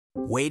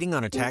Waiting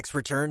on a tax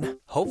return?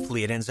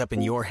 Hopefully it ends up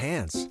in your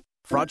hands.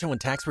 Fraudulent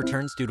tax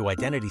returns due to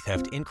identity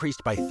theft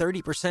increased by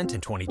 30%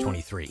 in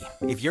 2023.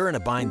 If you're in a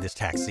bind this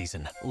tax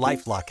season,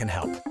 LifeLock can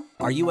help.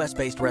 Our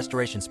U.S.-based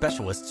restoration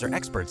specialists are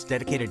experts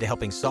dedicated to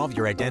helping solve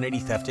your identity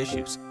theft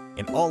issues.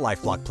 And all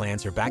LifeLock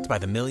plans are backed by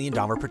the $1 Million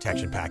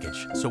Protection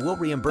Package. So we'll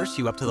reimburse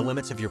you up to the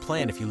limits of your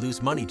plan if you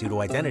lose money due to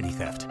identity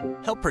theft.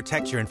 Help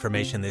protect your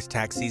information this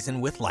tax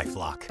season with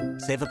LifeLock.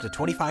 Save up to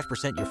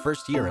 25% your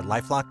first year at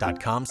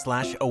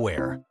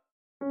LifeLock.com/aware.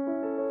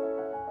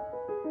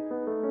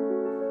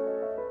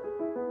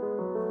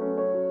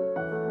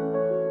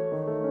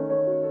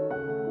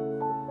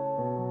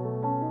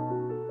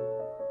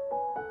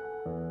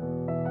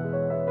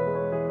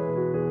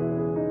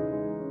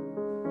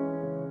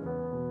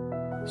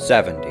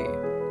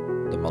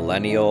 The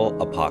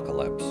Millennial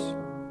Apocalypse.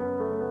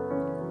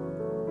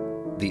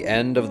 The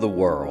end of the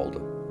world,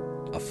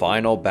 a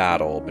final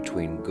battle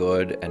between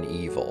good and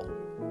evil,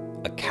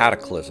 a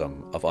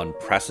cataclysm of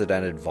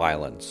unprecedented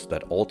violence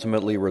that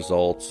ultimately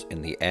results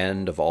in the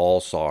end of all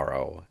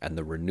sorrow and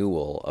the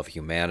renewal of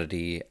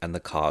humanity and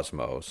the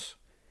cosmos.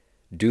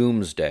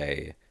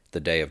 Doomsday, the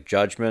Day of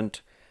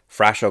Judgment,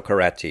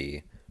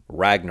 Frashokareti,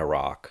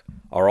 Ragnarok,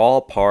 are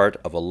all part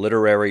of a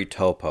literary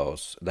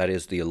topos that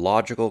is the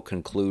logical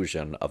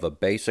conclusion of a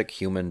basic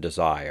human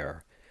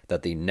desire,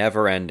 that the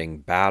never-ending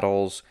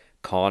battles,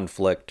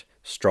 conflict,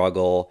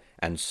 struggle,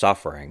 and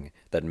suffering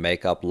that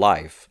make up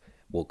life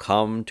will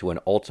come to an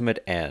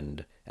ultimate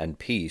end and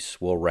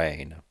peace will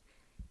reign.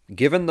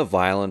 Given the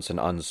violence and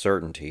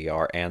uncertainty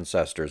our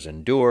ancestors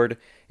endured,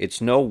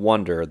 it's no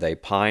wonder they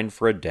pined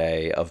for a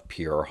day of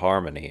pure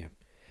harmony.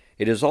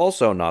 It is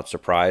also not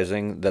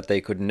surprising that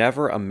they could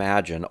never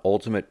imagine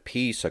ultimate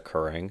peace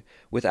occurring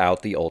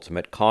without the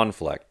ultimate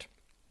conflict.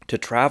 To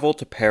travel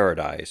to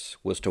paradise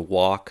was to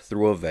walk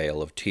through a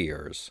vale of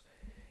tears.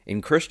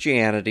 In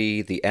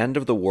Christianity, the end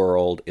of the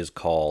world is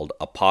called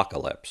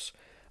apocalypse,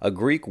 a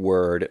Greek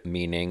word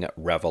meaning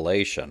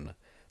revelation,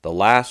 the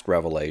last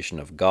revelation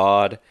of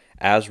God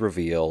as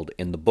revealed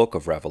in the book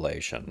of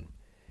Revelation.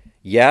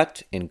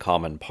 Yet, in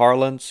common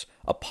parlance,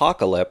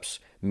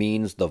 apocalypse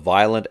means the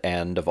violent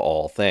end of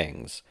all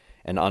things,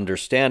 an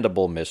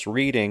understandable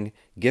misreading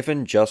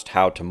given just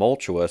how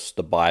tumultuous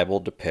the Bible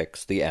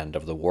depicts the end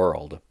of the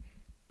world.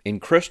 In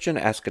Christian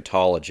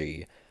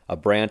eschatology, a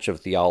branch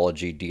of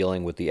theology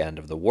dealing with the end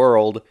of the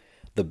world,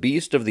 the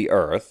beast of the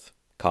earth,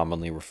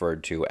 commonly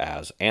referred to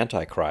as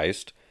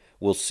Antichrist,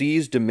 will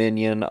seize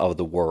dominion of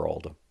the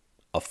world.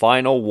 A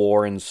final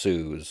war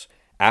ensues,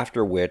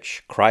 after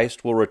which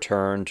Christ will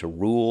return to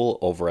rule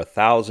over a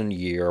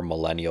 1,000-year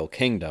millennial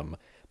kingdom,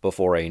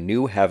 before a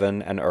new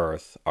heaven and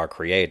earth are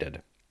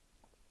created.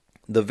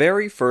 The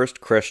very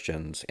first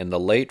Christians in the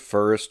late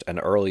 1st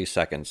and early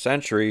 2nd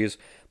centuries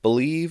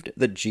believed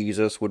that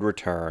Jesus would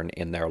return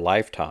in their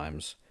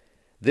lifetimes.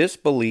 This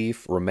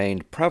belief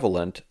remained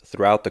prevalent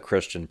throughout the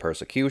Christian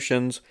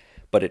persecutions,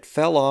 but it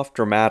fell off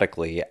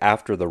dramatically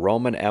after the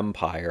Roman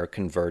Empire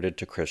converted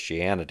to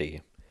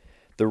Christianity.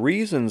 The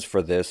reasons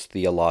for this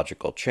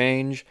theological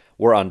change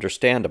were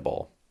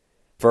understandable.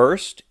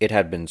 First, it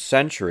had been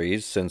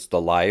centuries since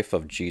the life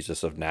of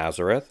Jesus of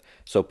Nazareth,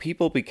 so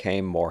people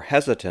became more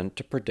hesitant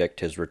to predict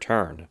his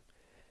return.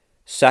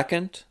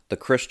 Second, the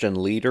Christian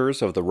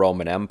leaders of the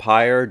Roman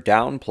Empire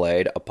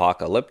downplayed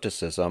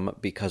apocalypticism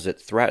because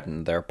it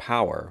threatened their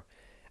power.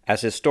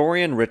 As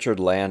historian Richard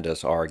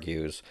Landis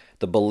argues,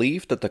 the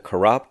belief that the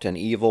corrupt and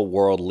evil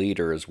world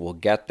leaders will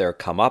get their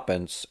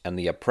comeuppance and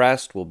the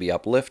oppressed will be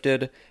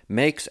uplifted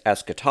makes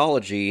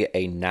eschatology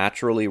a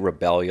naturally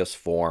rebellious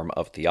form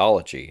of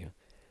theology.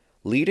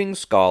 Leading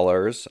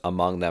scholars,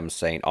 among them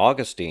St.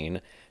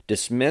 Augustine,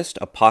 dismissed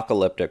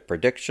apocalyptic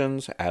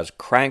predictions as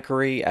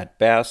crankery at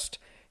best,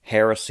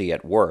 heresy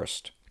at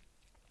worst.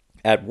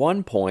 At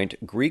one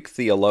point, Greek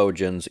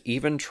theologians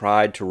even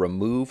tried to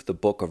remove the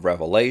book of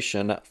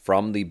Revelation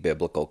from the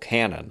biblical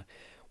canon,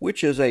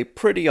 which is a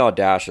pretty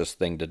audacious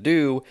thing to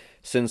do,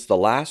 since the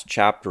last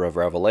chapter of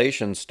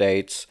Revelation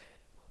states,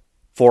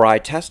 "For I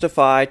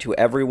testify to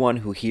everyone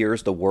who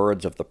hears the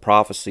words of the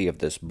prophecy of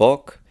this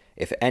book,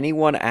 if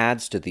anyone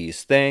adds to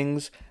these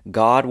things,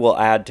 God will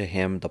add to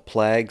him the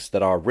plagues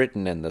that are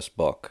written in this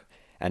book.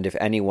 And if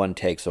anyone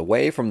takes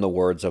away from the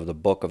words of the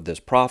book of this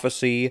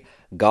prophecy,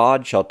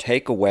 God shall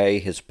take away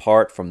his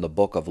part from the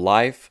book of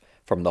life,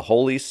 from the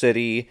holy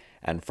city,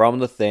 and from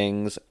the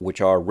things which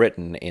are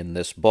written in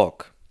this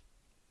book."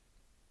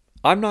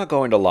 I'm not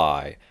going to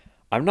lie.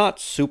 I'm not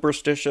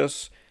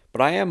superstitious,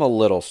 but I am a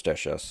little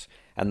stitious.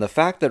 And the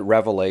fact that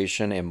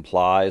Revelation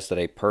implies that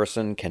a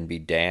person can be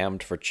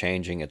damned for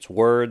changing its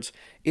words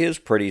is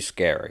pretty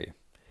scary.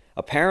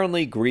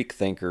 Apparently, Greek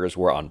thinkers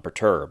were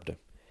unperturbed.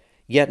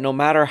 Yet no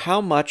matter how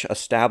much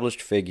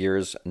established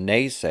figures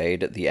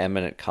naysayed the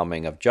imminent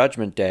coming of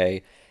Judgment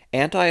Day,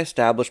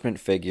 anti-establishment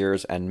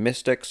figures and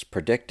mystics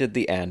predicted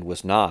the end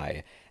was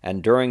nigh,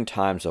 and during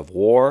times of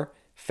war,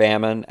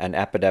 famine, and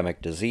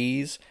epidemic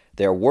disease,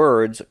 their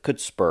words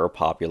could spur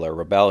popular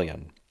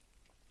rebellion.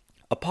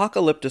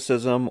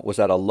 Apocalypticism was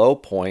at a low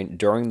point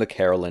during the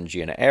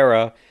Carolingian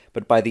era,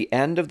 but by the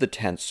end of the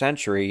 10th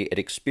century it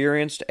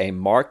experienced a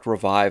marked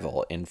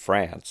revival in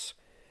France.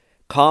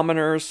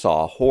 Commoners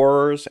saw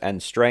horrors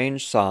and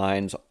strange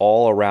signs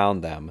all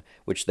around them,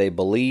 which they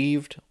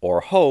believed,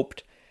 or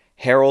hoped,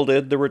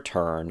 heralded the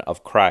return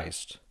of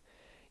Christ.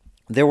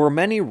 There were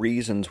many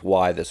reasons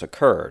why this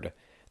occurred,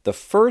 the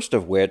first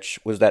of which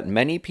was that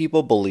many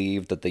people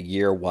believed that the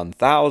year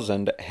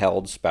 1000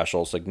 held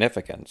special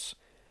significance.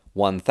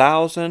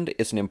 1000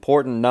 is an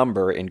important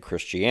number in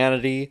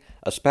Christianity,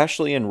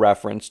 especially in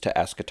reference to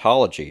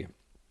eschatology.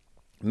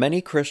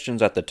 Many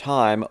Christians at the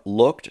time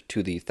looked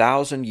to the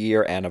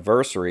 1,000-year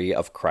anniversary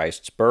of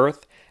Christ's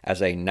birth as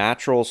a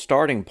natural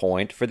starting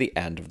point for the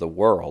end of the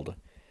world.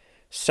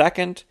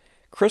 Second,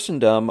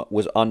 Christendom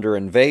was under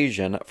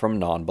invasion from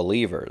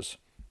non-believers.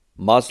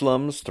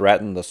 Muslims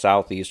threatened the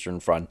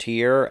southeastern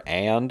frontier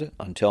and,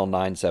 until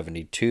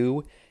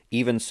 972,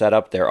 even set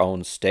up their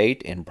own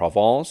state in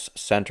Provence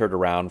centered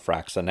around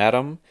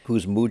Fraxinetum,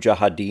 whose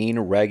mujahideen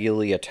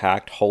regularly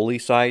attacked holy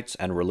sites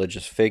and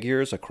religious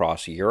figures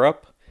across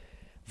Europe.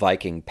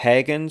 Viking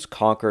pagans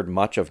conquered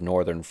much of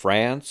northern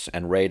France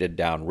and raided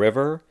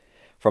downriver.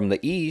 From the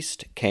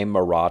east came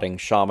marauding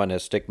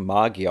shamanistic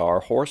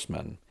Magyar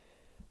horsemen.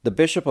 The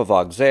Bishop of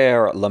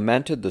Auxerre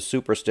lamented the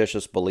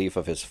superstitious belief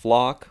of his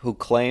flock, who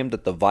claimed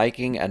that the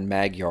Viking and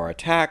Magyar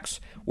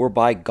attacks were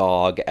by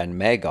Gog and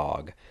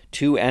Magog,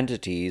 two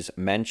entities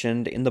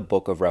mentioned in the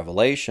Book of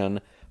Revelation,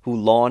 who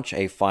launch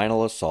a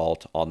final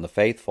assault on the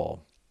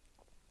faithful.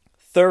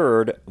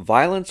 Third,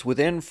 violence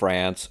within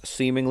France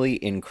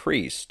seemingly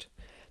increased.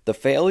 The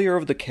failure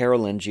of the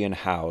Carolingian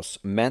house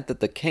meant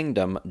that the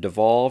kingdom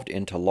devolved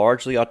into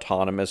largely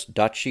autonomous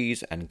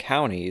duchies and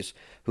counties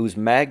whose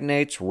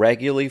magnates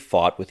regularly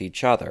fought with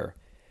each other.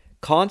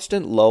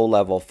 Constant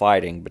low-level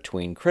fighting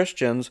between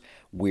Christians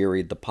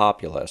wearied the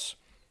populace.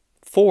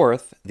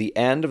 Fourth, the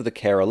end of the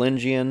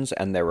Carolingians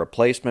and their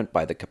replacement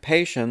by the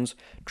Capetians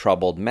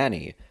troubled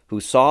many, who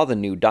saw the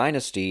new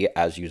dynasty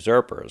as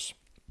usurpers.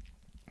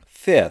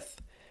 Fifth,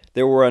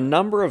 there were a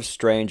number of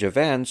strange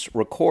events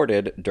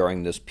recorded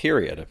during this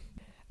period.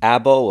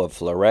 Abbo of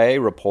Fleury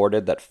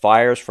reported that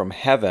fires from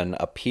heaven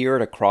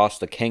appeared across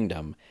the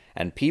kingdom,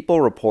 and people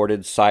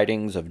reported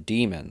sightings of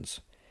demons.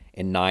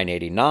 In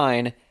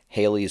 989,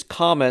 Halley's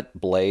Comet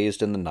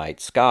blazed in the night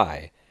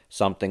sky,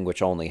 something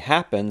which only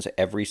happens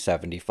every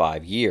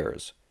 75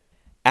 years.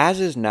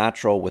 As is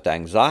natural with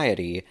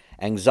anxiety,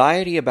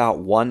 anxiety about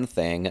one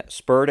thing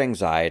spurred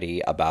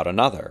anxiety about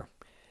another.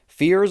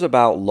 Fears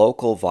about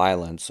local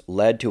violence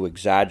led to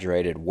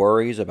exaggerated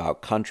worries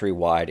about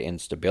countrywide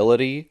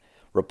instability.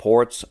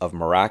 Reports of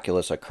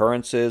miraculous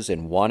occurrences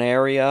in one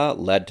area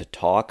led to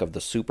talk of the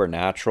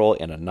supernatural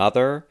in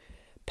another.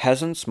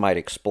 Peasants might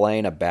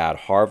explain a bad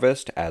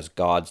harvest as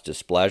God's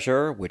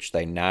displeasure, which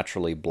they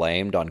naturally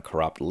blamed on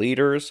corrupt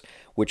leaders,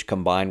 which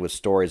combined with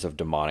stories of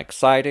demonic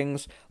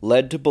sightings,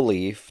 led to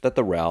belief that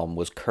the realm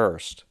was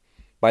cursed.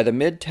 By the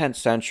mid-10th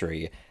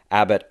century,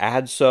 Abbot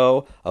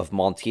Adso of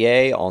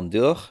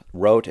Montier-en-Deux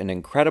wrote an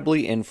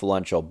incredibly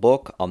influential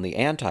book on the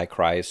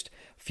Antichrist,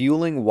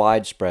 fueling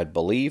widespread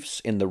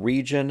beliefs in the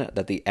region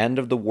that the end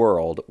of the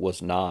world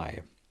was nigh.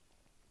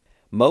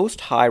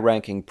 Most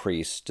high-ranking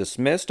priests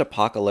dismissed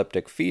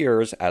apocalyptic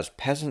fears as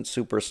peasant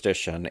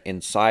superstition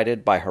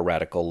incited by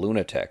heretical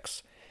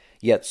lunatics.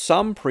 Yet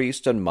some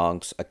priests and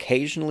monks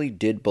occasionally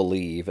did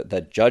believe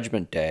that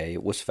Judgment Day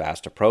was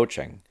fast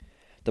approaching.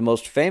 The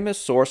most famous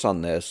source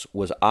on this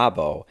was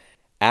Abbo,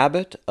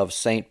 abbot of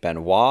Saint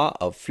Benoit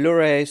of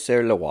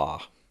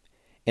Fleury-sur-Loire.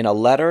 In a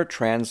letter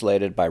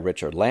translated by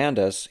Richard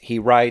Landis, he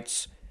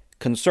writes,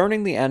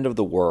 "Concerning the end of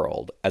the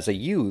world, as a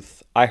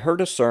youth, I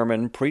heard a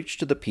sermon preached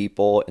to the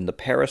people in the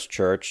Paris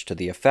church to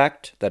the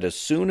effect that as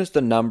soon as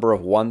the number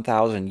of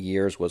 1,000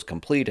 years was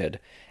completed,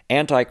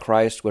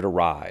 Antichrist would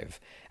arrive,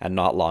 and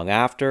not long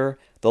after,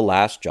 the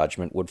last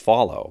judgment would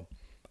follow.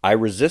 I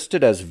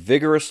resisted as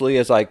vigorously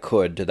as I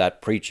could to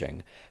that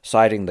preaching,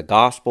 citing the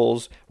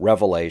Gospels,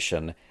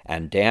 Revelation,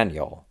 and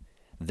Daniel.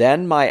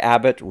 Then my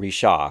abbot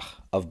Richard,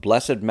 of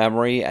blessed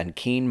memory and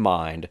keen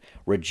mind,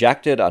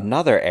 rejected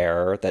another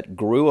error that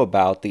grew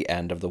about the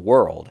end of the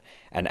world,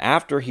 and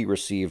after he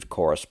received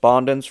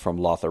correspondence from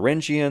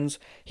Lotharingians,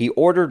 he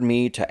ordered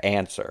me to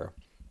answer.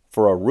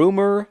 For a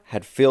rumor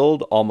had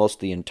filled almost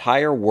the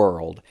entire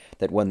world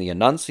that when the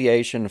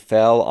Annunciation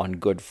fell on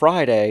Good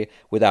Friday,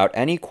 without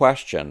any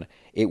question,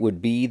 it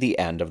would be the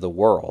end of the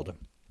world."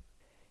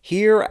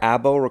 Here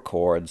Abbo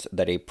records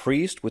that a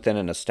priest within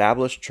an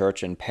established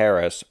church in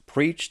Paris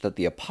preached that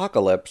the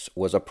apocalypse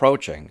was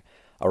approaching,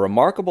 a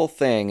remarkable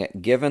thing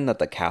given that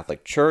the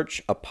Catholic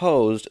Church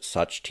opposed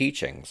such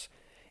teachings.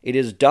 It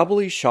is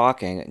doubly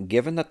shocking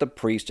given that the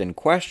priest in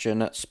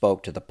question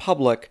spoke to the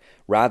public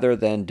rather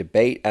than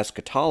debate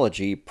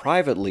eschatology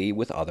privately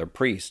with other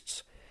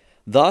priests.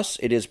 Thus,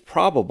 it is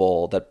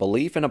probable that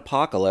belief in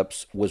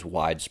apocalypse was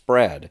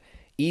widespread,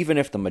 even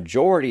if the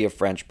majority of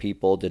French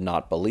people did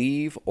not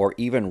believe or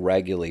even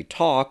regularly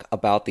talk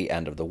about the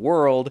end of the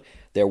world.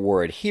 There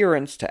were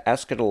adherents to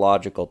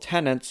eschatological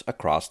tenets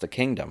across the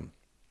kingdom.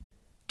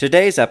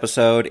 Today's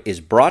episode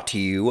is brought to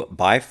you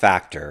by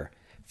Factor.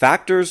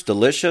 Factor's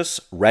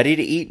delicious,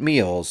 ready-to-eat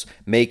meals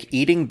make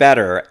eating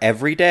better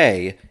every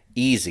day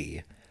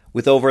easy.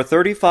 With over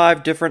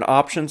 35 different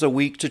options a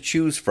week to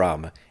choose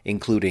from,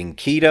 including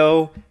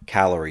keto,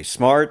 calorie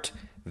smart,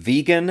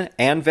 vegan,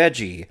 and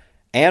veggie,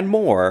 and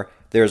more,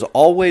 there's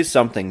always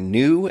something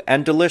new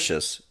and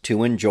delicious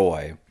to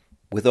enjoy.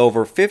 With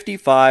over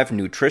 55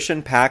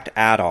 nutrition-packed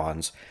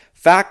add-ons,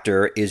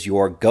 Factor is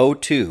your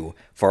go-to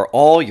for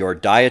all your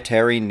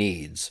dietary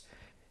needs.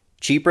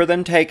 Cheaper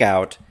than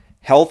takeout,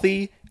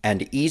 healthy,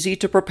 and easy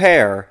to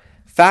prepare,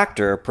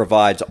 Factor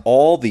provides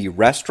all the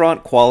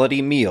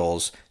restaurant-quality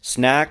meals,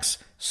 snacks,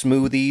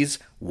 smoothies,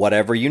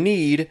 whatever you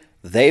need,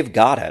 they've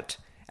got it.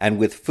 And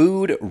with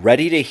food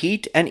ready to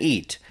heat and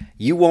eat,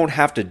 you won't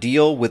have to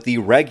deal with the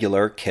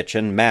regular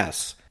kitchen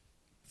mess.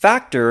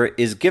 Factor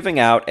is giving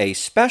out a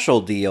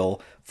special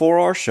deal for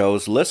our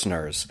show's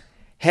listeners.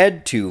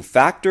 Head to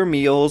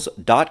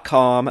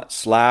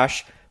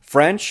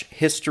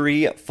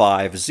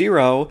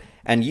factormeals.com/FrenchHistory50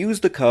 and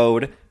use the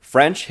code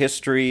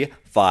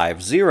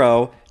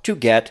FrenchHistory50 to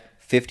get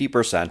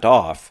 50%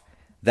 off.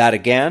 That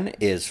again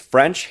is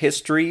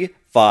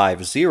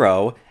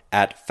FrenchHistory50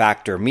 at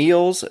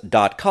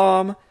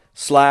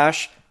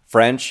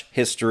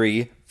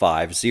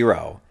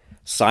factormeals.com/FrenchHistory50.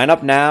 Sign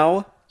up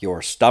now.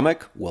 Your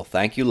stomach will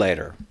thank you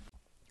later.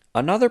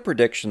 Another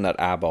prediction that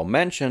Abel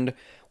mentioned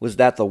was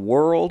that the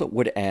world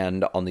would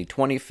end on the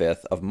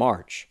 25th of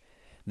March.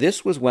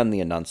 This was when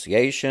the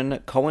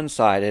Annunciation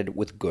coincided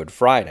with Good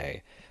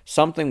Friday,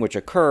 something which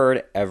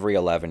occurred every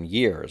 11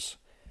 years.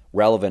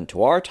 Relevant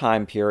to our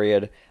time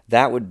period,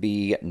 that would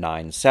be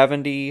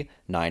 970,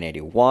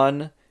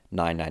 981,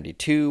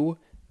 992,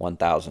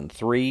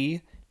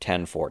 1003,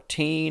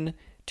 1014,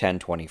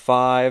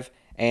 1025,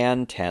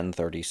 and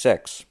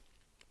 1036.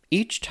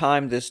 Each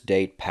time this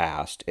date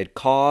passed, it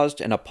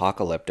caused an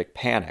apocalyptic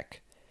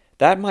panic.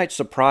 That might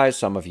surprise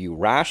some of you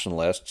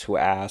rationalists who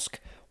ask,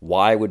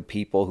 why would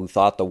people who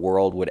thought the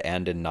world would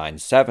end in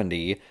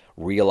 970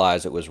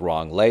 realize it was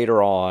wrong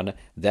later on,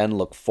 then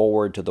look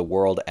forward to the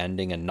world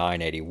ending in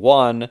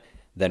 981,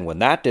 then when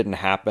that didn't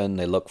happen,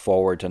 they look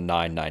forward to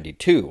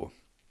 992?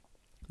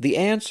 The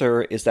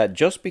answer is that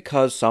just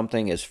because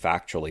something is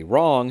factually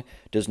wrong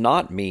does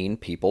not mean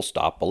people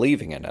stop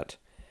believing in it.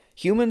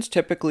 Humans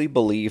typically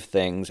believe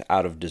things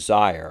out of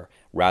desire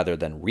rather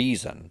than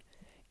reason.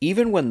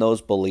 Even when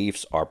those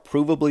beliefs are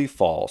provably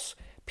false,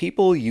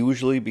 people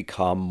usually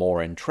become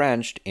more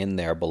entrenched in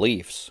their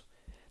beliefs.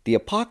 The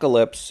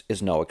apocalypse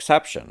is no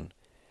exception.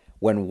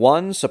 When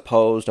one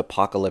supposed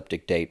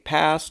apocalyptic date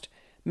passed,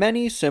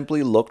 many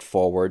simply looked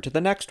forward to the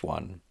next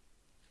one.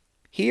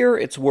 Here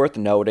it's worth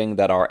noting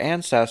that our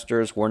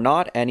ancestors were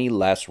not any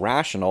less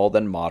rational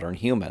than modern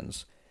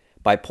humans.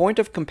 By point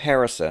of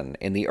comparison,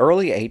 in the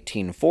early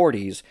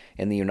 1840s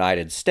in the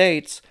United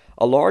States,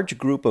 a large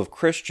group of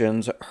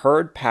Christians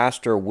heard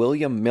Pastor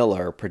William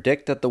Miller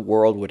predict that the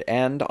world would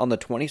end on the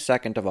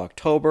 22nd of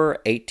October,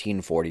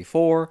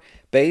 1844,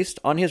 based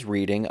on his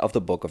reading of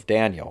the book of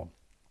Daniel.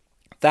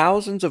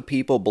 Thousands of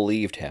people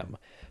believed him,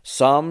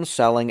 some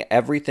selling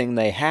everything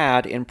they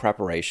had in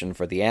preparation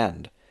for the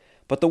end.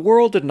 But the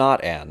world did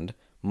not end,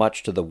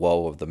 much to the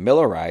woe of the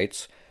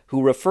Millerites,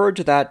 who referred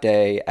to that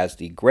day as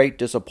the Great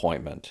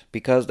Disappointment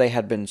because they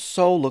had been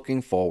so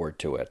looking forward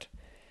to it.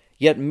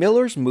 Yet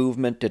Miller's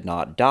movement did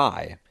not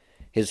die.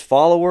 His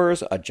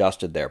followers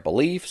adjusted their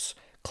beliefs,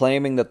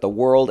 claiming that the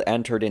world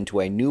entered into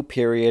a new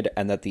period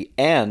and that the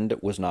end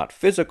was not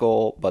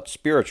physical but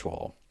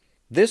spiritual.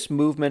 This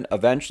movement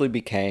eventually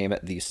became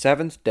the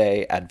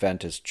Seventh-day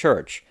Adventist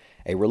Church,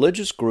 a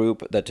religious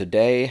group that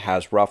today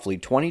has roughly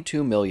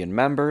 22 million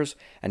members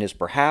and is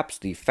perhaps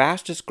the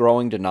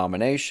fastest-growing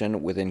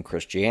denomination within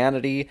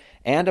Christianity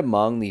and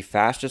among the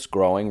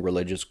fastest-growing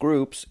religious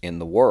groups in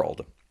the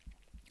world.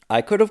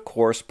 I could, of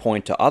course,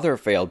 point to other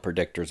failed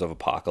predictors of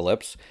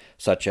apocalypse,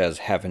 such as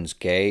Heaven's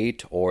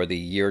Gate or the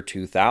Year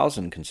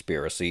 2000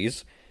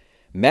 conspiracies.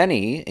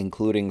 Many,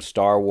 including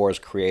Star Wars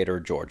creator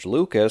George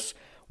Lucas,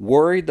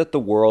 worried that the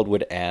world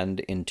would end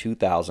in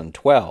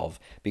 2012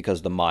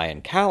 because the Mayan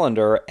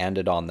calendar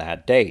ended on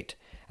that date,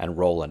 and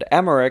Roland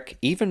Emmerich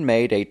even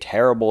made a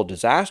terrible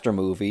disaster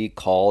movie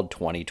called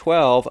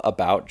 2012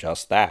 about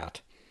just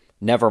that.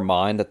 Never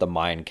mind that the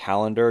Mayan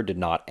calendar did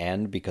not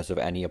end because of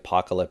any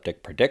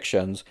apocalyptic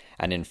predictions,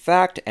 and in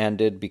fact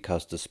ended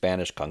because the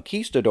Spanish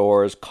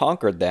conquistadors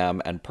conquered them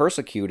and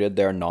persecuted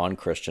their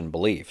non-Christian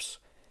beliefs.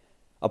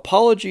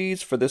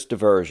 Apologies for this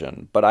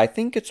diversion, but I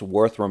think it's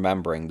worth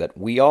remembering that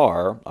we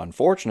are,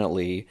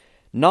 unfortunately,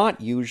 not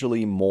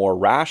usually more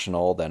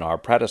rational than our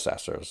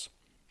predecessors.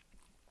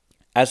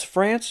 As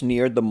France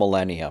neared the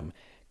millennium,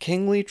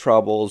 kingly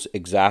troubles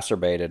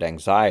exacerbated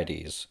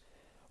anxieties.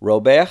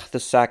 Robert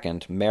II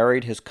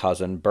married his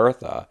cousin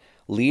Bertha,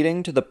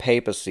 leading to the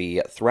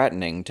papacy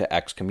threatening to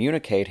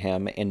excommunicate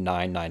him in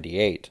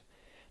 998.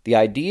 The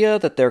idea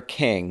that their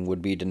king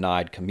would be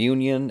denied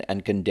communion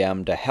and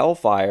condemned to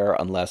hellfire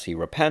unless he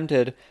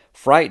repented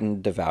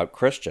frightened devout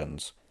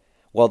Christians.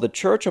 While the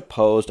Church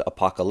opposed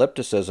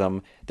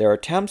apocalypticism, their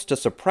attempts to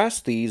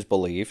suppress these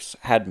beliefs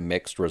had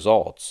mixed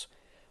results.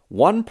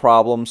 One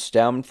problem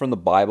stemmed from the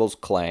Bible's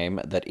claim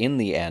that in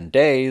the end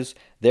days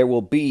there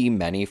will be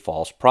many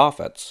false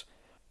prophets.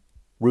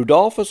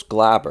 Rudolphus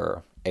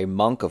Glaber, a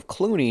monk of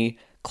Cluny,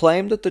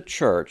 claimed that the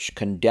Church,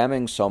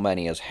 condemning so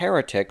many as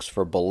heretics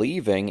for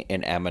believing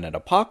in imminent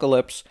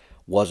apocalypse,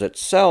 was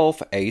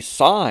itself a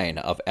sign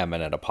of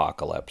imminent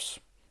apocalypse.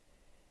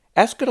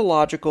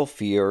 Eschatological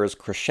fears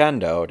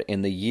crescendoed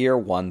in the year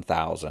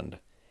 1000.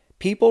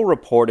 People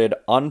reported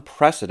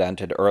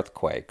unprecedented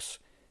earthquakes.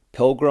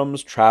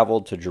 Pilgrims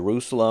traveled to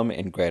Jerusalem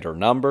in greater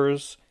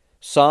numbers.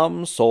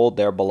 Some sold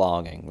their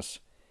belongings.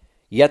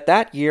 Yet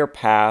that year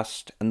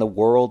passed, and the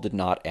world did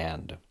not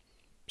end.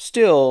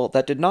 Still,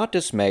 that did not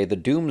dismay the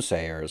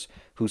doomsayers,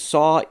 who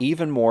saw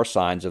even more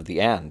signs of the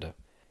end.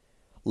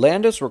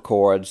 Landis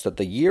records that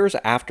the years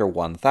after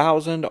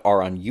 1000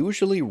 are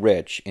unusually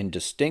rich in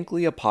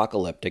distinctly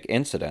apocalyptic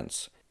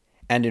incidents,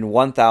 and in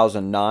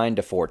 1009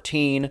 to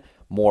 14,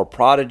 more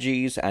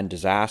prodigies and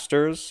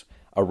disasters,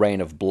 a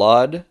reign of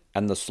blood,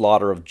 and the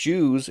slaughter of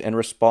Jews in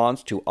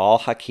response to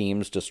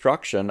Al-Hakim's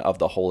destruction of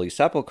the Holy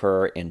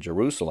Sepulchre in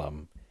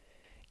Jerusalem.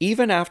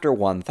 Even after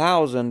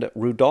 1000,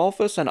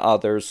 Rudolphus and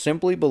others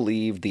simply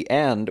believed the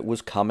end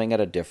was coming at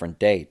a different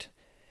date.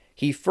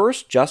 He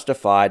first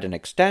justified an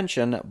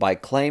extension by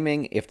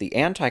claiming if the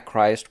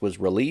Antichrist was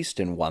released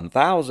in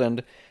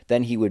 1000,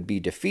 then he would be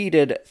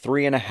defeated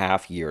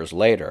 3.5 years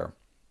later.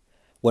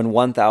 When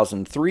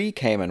 1003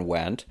 came and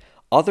went,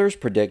 others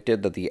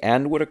predicted that the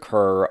end would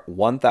occur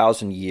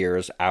 1,000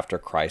 years after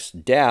Christ's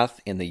death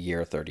in the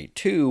year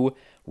 32,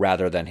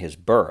 rather than his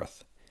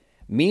birth.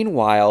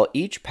 Meanwhile,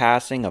 each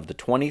passing of the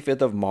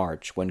 25th of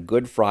March, when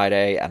Good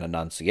Friday and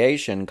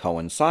Annunciation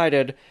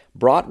coincided,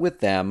 brought with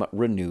them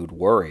renewed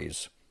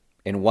worries.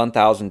 In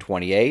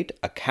 1028,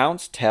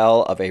 accounts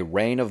tell of a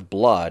reign of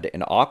blood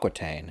in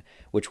Aquitaine,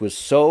 which was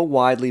so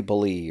widely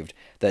believed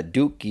that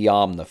Duke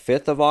Guillaume V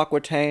of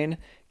Aquitaine,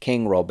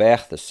 King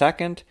Robert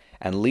II,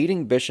 and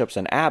leading bishops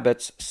and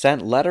abbots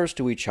sent letters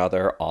to each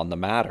other on the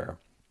matter.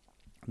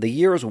 The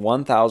years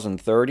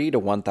 1030 to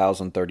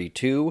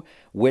 1032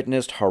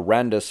 witnessed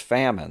horrendous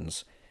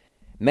famines.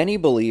 Many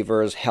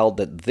believers held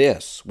that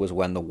this was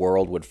when the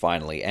world would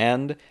finally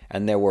end,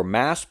 and there were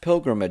mass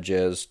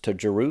pilgrimages to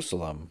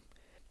Jerusalem.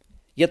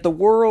 Yet the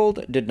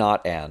world did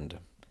not end.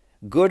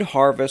 Good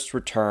harvests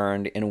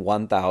returned in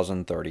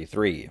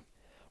 1033.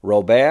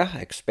 Robert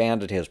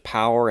expanded his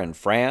power in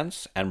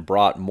France and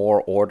brought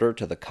more order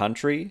to the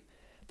country.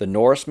 The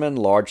Norsemen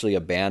largely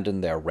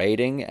abandoned their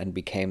raiding and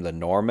became the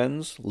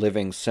Normans,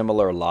 living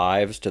similar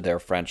lives to their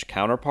French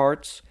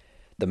counterparts.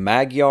 The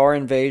Magyar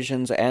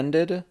invasions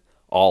ended.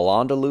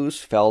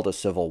 Al-Andalus fell to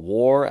civil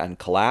war and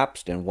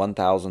collapsed in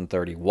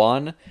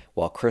 1031,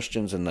 while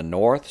Christians in the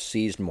north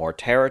seized more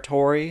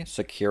territory,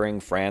 securing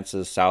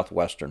France's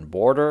southwestern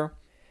border.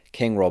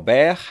 King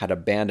Robert had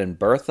abandoned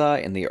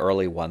Bertha in the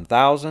early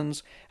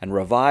 1000s and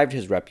revived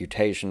his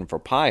reputation for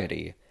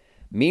piety.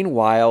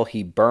 Meanwhile,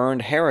 he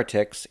burned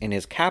heretics in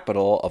his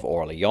capital of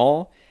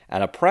Orléans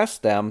and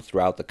oppressed them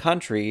throughout the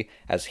country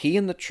as he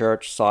and the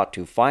church sought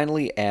to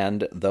finally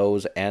end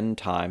those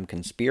end-time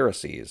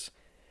conspiracies.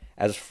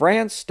 As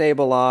France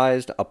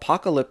stabilized,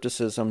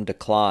 apocalypticism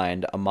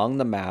declined among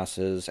the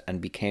masses and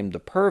became the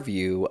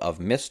purview of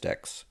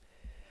mystics.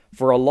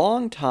 For a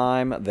long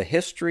time, the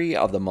history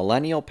of the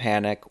Millennial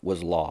Panic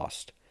was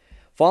lost.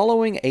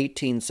 Following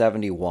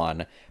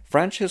 1871,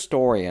 French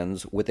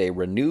historians, with a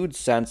renewed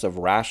sense of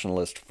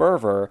rationalist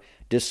fervor,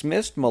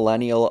 dismissed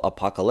millennial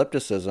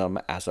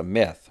apocalypticism as a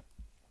myth.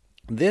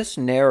 This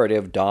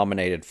narrative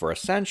dominated for a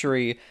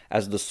century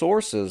as the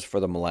sources for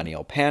the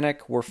Millennial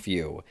Panic were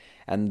few,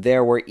 and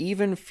there were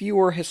even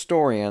fewer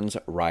historians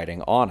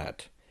writing on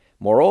it.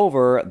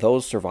 Moreover,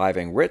 those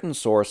surviving written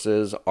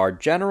sources are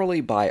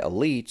generally by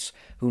elites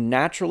who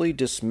naturally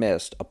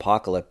dismissed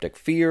apocalyptic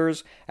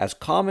fears as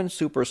common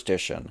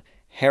superstition,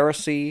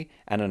 heresy,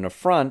 and an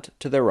affront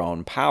to their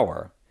own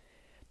power.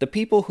 The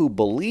people who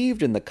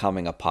believed in the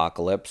coming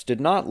apocalypse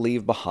did not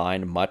leave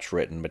behind much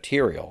written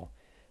material.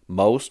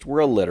 Most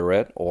were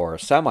illiterate or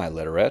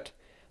semi-literate.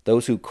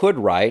 Those who could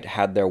write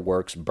had their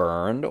works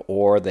burned,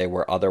 or they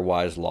were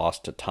otherwise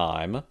lost to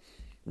time.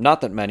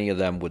 Not that many of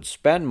them would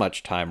spend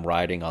much time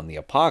writing on the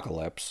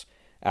apocalypse.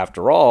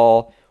 After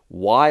all,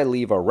 why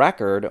leave a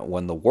record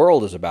when the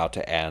world is about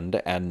to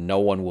end and no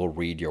one will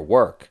read your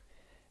work?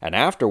 And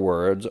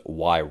afterwards,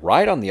 why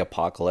write on the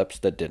apocalypse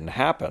that didn't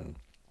happen?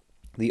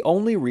 The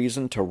only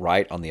reason to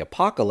write on the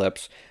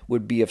apocalypse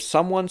would be if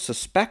someone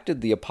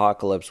suspected the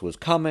apocalypse was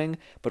coming,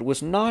 but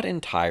was not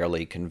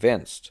entirely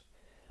convinced.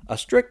 A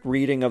strict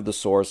reading of the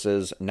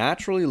sources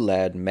naturally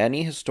led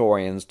many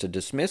historians to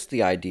dismiss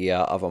the idea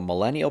of a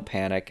millennial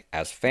panic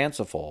as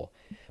fanciful,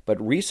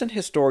 but recent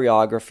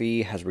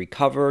historiography has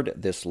recovered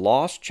this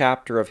lost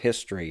chapter of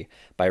history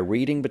by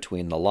reading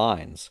between the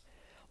lines.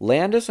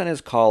 Landis and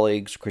his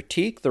colleagues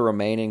critique the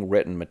remaining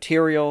written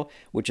material,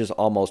 which is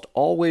almost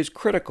always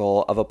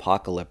critical of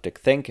apocalyptic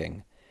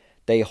thinking.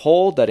 They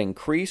hold that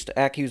increased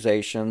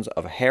accusations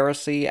of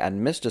heresy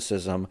and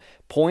mysticism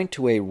point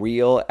to a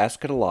real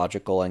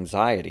eschatological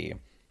anxiety.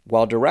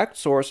 While direct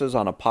sources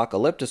on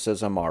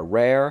apocalypticism are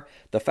rare,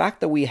 the fact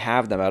that we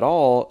have them at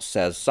all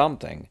says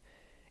something.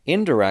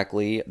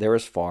 Indirectly, there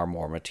is far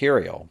more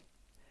material.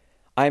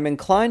 I am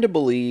inclined to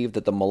believe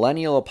that the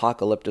Millennial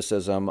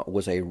Apocalypticism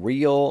was a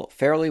real,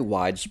 fairly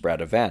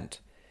widespread event.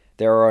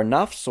 There are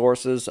enough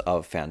sources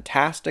of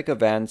fantastic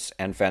events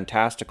and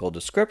fantastical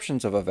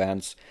descriptions of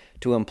events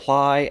to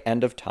imply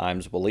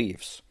end-of-times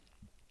beliefs.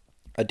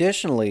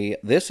 Additionally,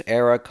 this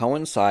era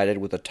coincided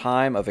with a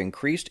time of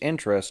increased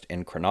interest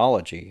in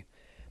chronology.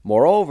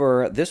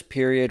 Moreover, this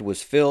period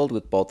was filled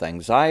with both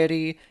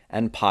anxiety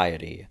and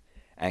piety.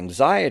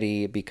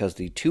 Anxiety because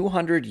the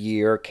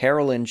 200-year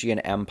Carolingian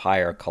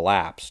Empire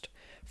collapsed,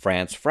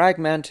 France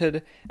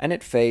fragmented, and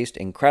it faced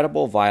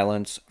incredible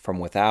violence from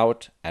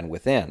without and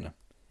within.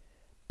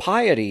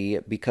 Piety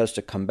because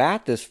to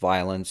combat this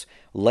violence,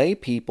 lay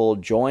people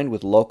joined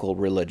with local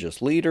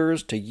religious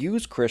leaders to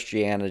use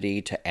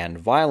Christianity to end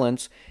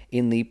violence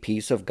in the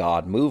Peace of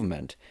God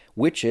movement,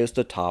 which is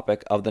the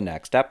topic of the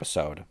next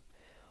episode.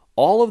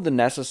 All of the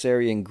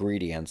necessary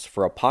ingredients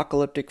for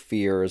apocalyptic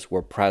fears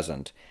were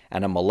present,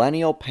 and a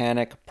millennial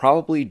panic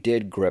probably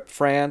did grip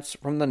France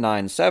from the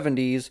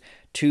 970s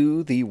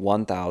to the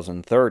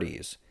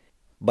 1030s.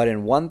 But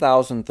in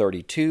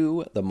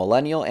 1032, the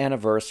millennial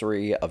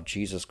anniversary of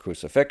Jesus'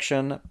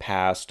 crucifixion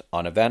passed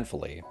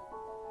uneventfully.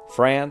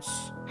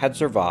 France had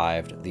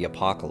survived the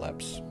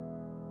apocalypse.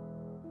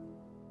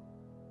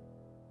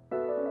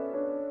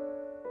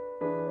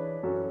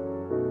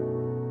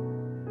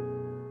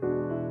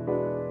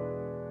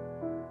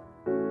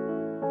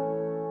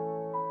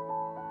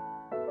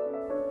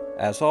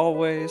 As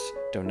always,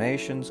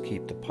 donations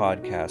keep the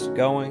podcast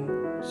going,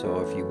 so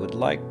if you would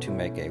like to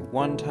make a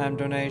one-time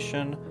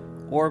donation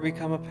or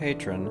become a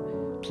patron,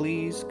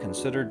 please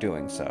consider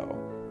doing so.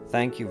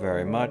 Thank you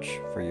very much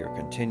for your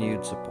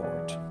continued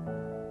support.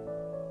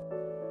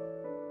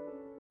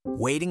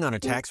 Waiting on a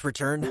tax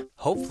return?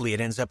 Hopefully it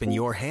ends up in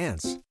your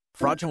hands.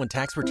 Fraudulent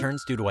tax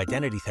returns due to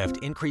identity theft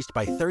increased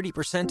by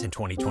 30% in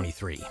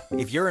 2023.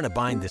 If you're in a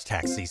bind this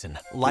tax season,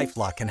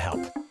 LifeLock can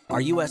help.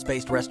 Our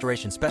U.S.-based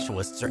restoration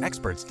specialists are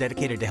experts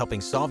dedicated to helping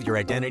solve your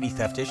identity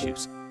theft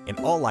issues. And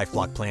all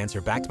LifeLock plans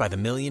are backed by the $1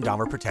 Million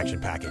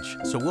Protection Package.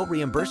 So we'll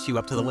reimburse you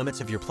up to the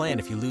limits of your plan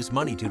if you lose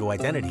money due to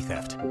identity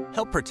theft.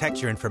 Help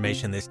protect your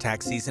information this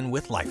tax season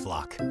with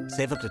LifeLock.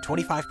 Save up to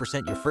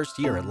 25% your first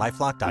year at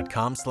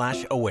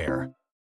LifeLock.com/aware.